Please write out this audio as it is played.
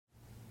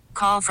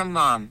Call from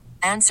mom.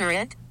 Answer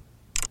it.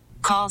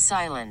 Call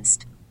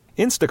silenced.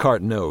 Instacart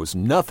knows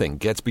nothing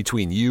gets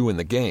between you and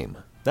the game.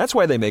 That's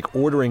why they make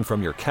ordering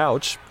from your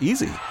couch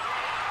easy.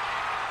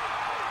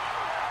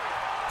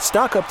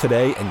 Stock up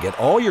today and get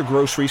all your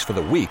groceries for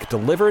the week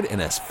delivered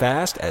in as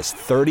fast as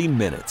 30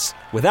 minutes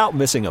without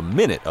missing a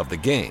minute of the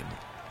game.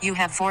 You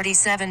have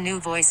 47 new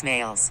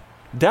voicemails.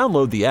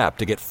 Download the app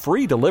to get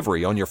free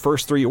delivery on your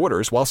first 3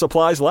 orders while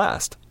supplies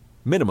last.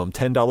 Minimum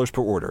 $10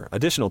 per order.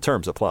 Additional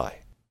terms apply.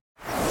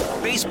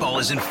 Baseball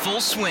is in full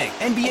swing.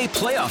 NBA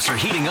playoffs are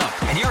heating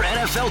up, and your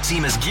NFL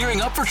team is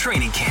gearing up for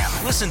training camp.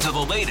 Listen to the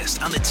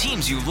latest on the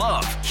teams you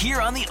love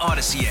here on the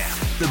Odyssey app.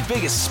 The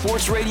biggest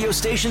sports radio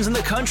stations in the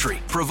country,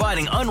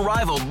 providing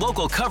unrivaled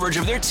local coverage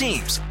of their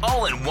teams,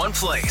 all in one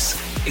place.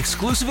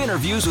 Exclusive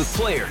interviews with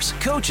players,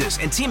 coaches,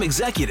 and team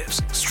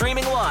executives,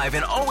 streaming live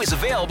and always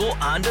available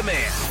on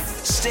demand.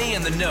 Stay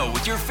in the know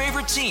with your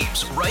favorite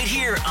teams right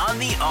here on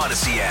the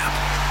Odyssey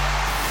app.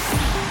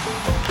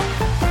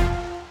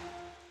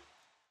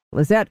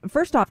 Lizette,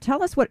 first off,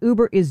 tell us what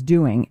Uber is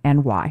doing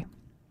and why.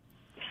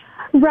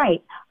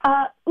 Right.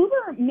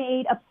 Uber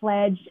made a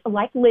pledge,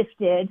 like Lyft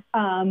did,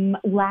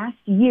 last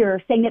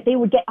year, saying that they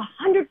would get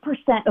 100%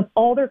 of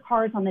all their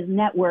cars on the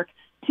network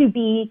to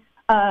be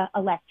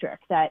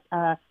electric. That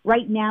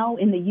right now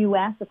in the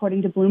U.S.,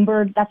 according to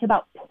Bloomberg, that's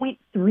about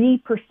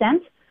 0.3%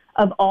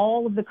 of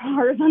all of the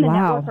cars on the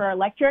network are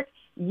electric.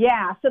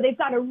 Yeah, so they've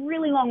got a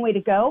really long way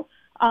to go,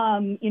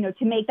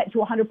 to make that to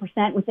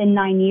 100% within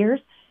 9 years.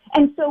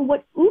 And so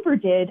what Uber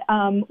did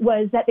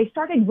was that they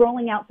started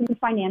rolling out some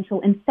financial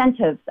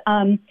incentives.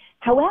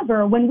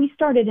 However, when we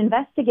started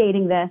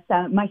investigating this,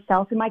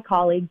 myself and my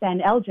colleague,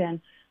 Ben Elgin,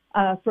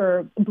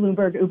 for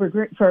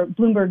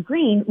Bloomberg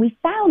Green, we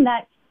found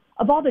that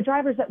of all the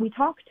drivers that we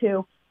talked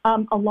to,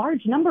 a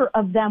large number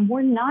of them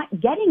were not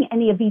getting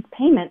any of these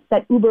payments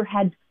that Uber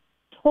had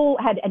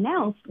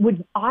announced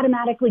would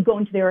automatically go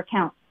into their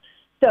account.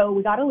 So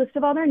we got a list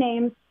of all their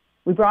names.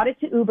 We brought it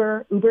to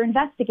Uber. Uber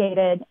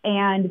investigated,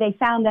 and they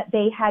found that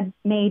they had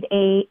made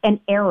an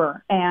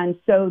error. And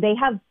so they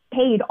have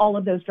paid all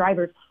of those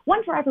drivers.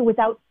 One driver was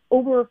out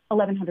over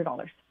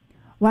 $1,100.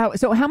 Wow.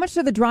 So how much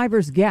do the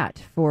drivers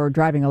get for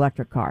driving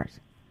electric cars?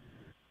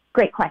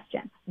 Great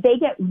question. They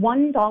get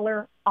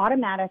 $1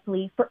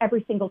 automatically for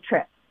every single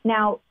trip.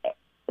 Now,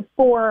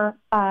 for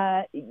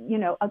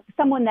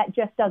someone that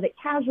just does it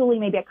casually,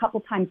 maybe a couple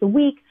times a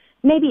week,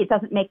 maybe it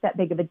doesn't make that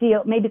big of a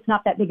deal. Maybe it's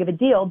not that big of a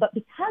deal. But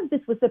because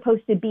this was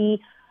supposed to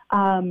be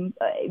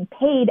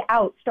paid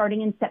out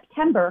starting in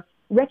September,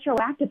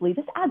 retroactively,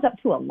 this adds up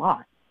to a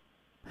lot.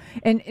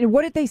 And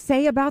what did they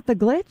say about the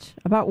glitch,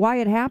 about why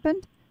it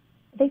happened?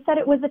 They said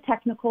it was a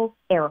technical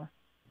error.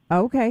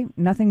 Okay,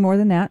 nothing more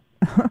than that.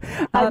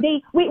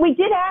 We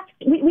did ask.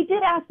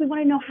 We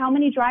want to know how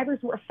many drivers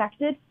were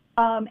affected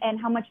and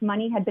how much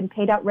money had been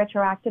paid out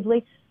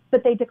retroactively,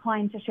 but they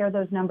declined to share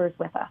those numbers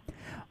with us.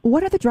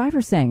 What are the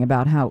drivers saying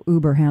about how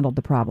Uber handled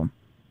the problem?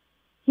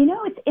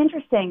 It's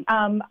interesting.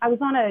 I was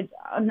on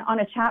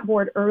a chat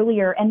board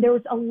earlier, and there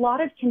was a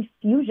lot of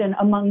confusion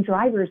among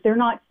drivers. They're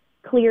not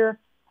clear.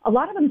 A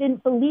lot of them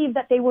didn't believe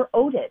that they were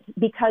owed it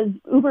because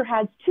Uber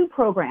has 2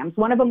 programs.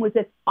 One of them was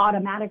this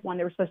automatic one.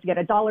 They were supposed to get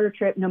 $1 a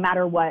trip no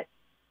matter what,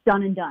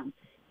 done and done.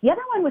 The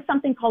other one was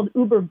something called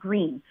Uber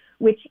Green,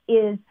 which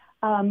is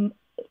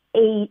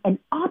an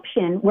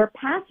option where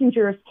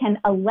passengers can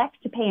elect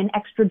to pay an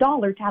extra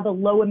 $1 to have a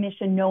low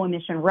emission, no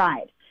emission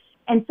ride.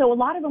 And so a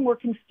lot of them were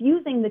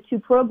confusing the 2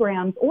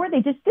 programs, or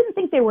they just didn't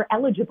think they were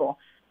eligible.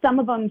 Some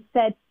of them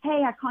said,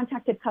 hey, I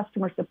contacted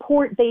customer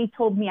support. They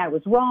told me I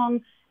was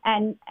wrong.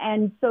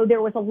 And so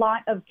there was a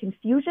lot of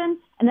confusion.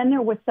 And then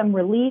there was some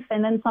relief.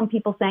 And then some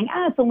people saying,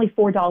 it's only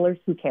 $4.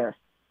 Who cares?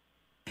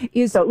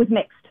 So it was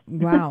mixed.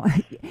 Wow.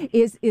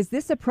 Is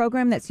this a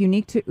program that's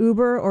unique to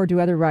Uber, or do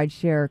other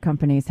rideshare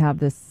companies have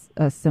this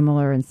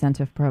similar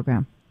incentive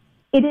program?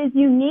 It is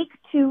unique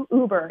to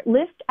Uber.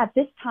 Lyft at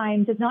this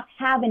time does not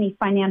have any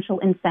financial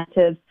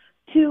incentives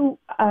to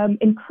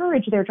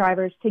encourage their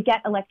drivers to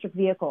get electric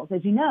vehicles.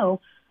 As you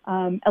know,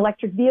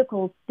 electric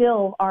vehicles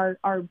still are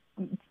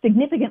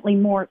significantly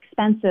more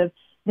expensive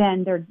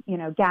than their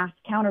gas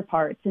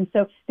counterparts. And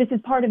so this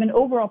is part of an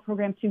overall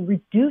program to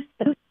reduce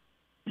the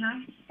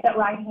that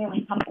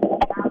ride-hailing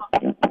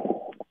companies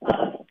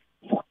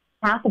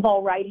half of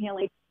all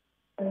ride-hailing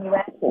in the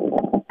U.S.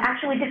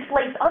 actually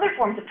displace other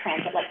forms of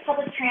transit, like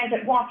public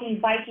transit, walking,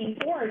 biking,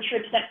 or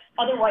trips that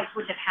otherwise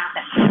wouldn't have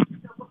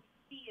happened. So what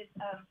we see is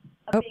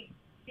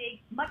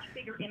a much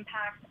bigger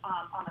impact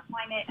on the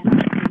climate and on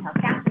greenhouse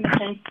gas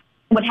emissions.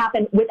 What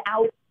happened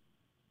without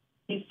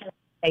they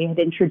had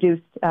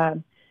introduced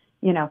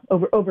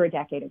over a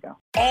decade ago.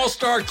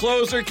 All-star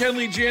closer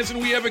Kenley Jansen,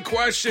 we have a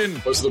question.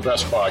 What's the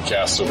best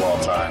podcast of all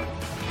time?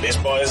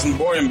 Baseball isn't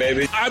boring,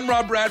 baby. I'm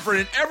Rob Bradford,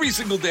 and every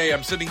single day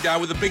I'm sitting down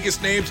with the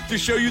biggest names to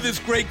show you this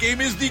great game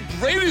is the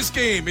greatest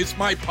game. It's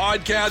my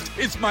podcast.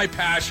 It's my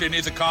passion.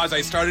 It's a cause I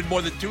started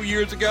more than 2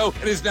 years ago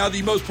and is now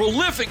the most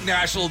prolific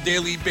national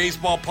daily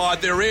baseball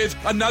pod there is.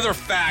 Another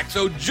fact.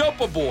 So jump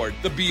aboard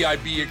the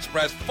BIB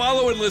Express.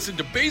 Follow and listen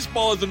to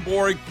Baseball Isn't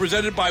Boring,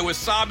 presented by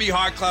Wasabi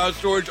Hot Cloud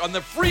Storage on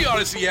the free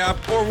Odyssey app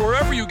or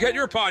wherever you get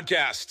your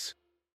podcasts.